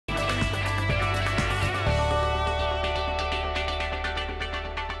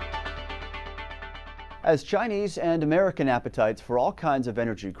As Chinese and American appetites for all kinds of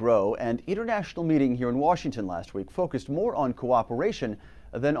energy grow, an international meeting here in Washington last week focused more on cooperation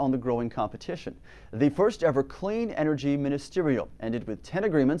than on the growing competition. The first ever Clean Energy Ministerial ended with 10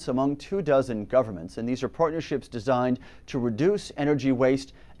 agreements among 24 governments, and these are partnerships designed to reduce energy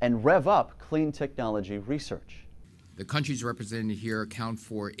waste and rev up clean technology research. The countries represented here account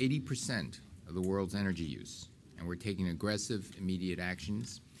for 80% of the world's energy use, and we're taking aggressive, immediate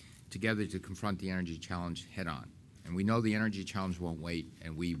actions together to confront the energy challenge head-on. And we know the energy challenge won't wait,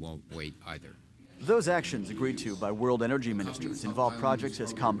 and we won't wait either. Those actions agreed to by world energy ministers involve projects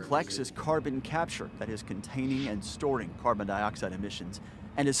as complex as carbon capture, that is containing and storing carbon dioxide emissions,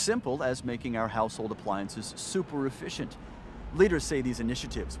 and as simple as making our household appliances super efficient. Leaders say these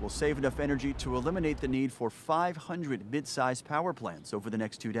initiatives will save enough energy to eliminate the need for 500 mid-sized power plants over the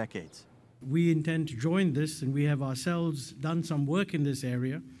next 2 decades. We intend to join this, and we have ourselves done some work in this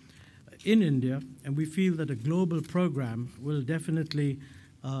area in India, and we feel that a global program will definitely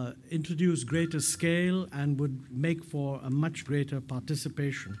introduce greater scale and would make for a much greater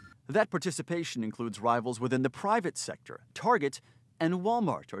participation. That participation includes rivals within the private sector. Target and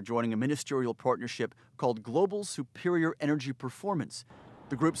Walmart are joining a ministerial partnership called Global Superior Energy Performance.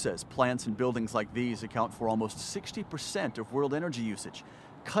 The group says plants and buildings like these account for almost 60% of world energy usage.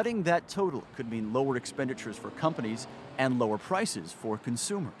 Cutting that total could mean lower expenditures for companies and lower prices for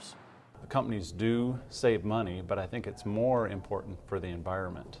consumers. Companies do save money, but I think it's more important for the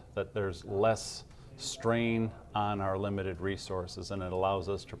environment, that there's less strain on our limited resources, and it allows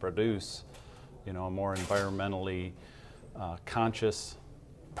us to produce, a more environmentally conscious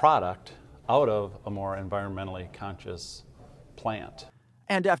product out of a more environmentally conscious plant.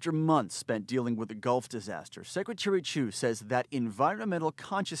 And after months spent dealing with the Gulf disaster, Secretary Chu says that environmental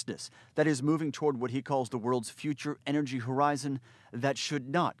consciousness that is moving toward what he calls the world's future energy horizon, that should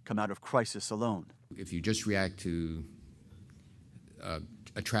not come out of crisis alone. If you just react to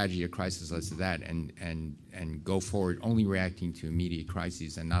a tragedy, a crisis like that, and go forward only reacting to immediate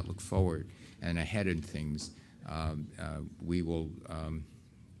crises and not look forward and ahead in things, we will,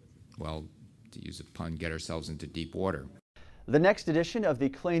 well, to use a pun, get ourselves into deep water. The next edition of the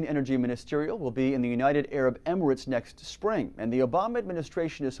Clean Energy Ministerial will be in the United Arab Emirates next spring, and the Obama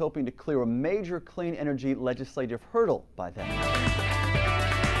administration is hoping to clear a major clean energy legislative hurdle by then.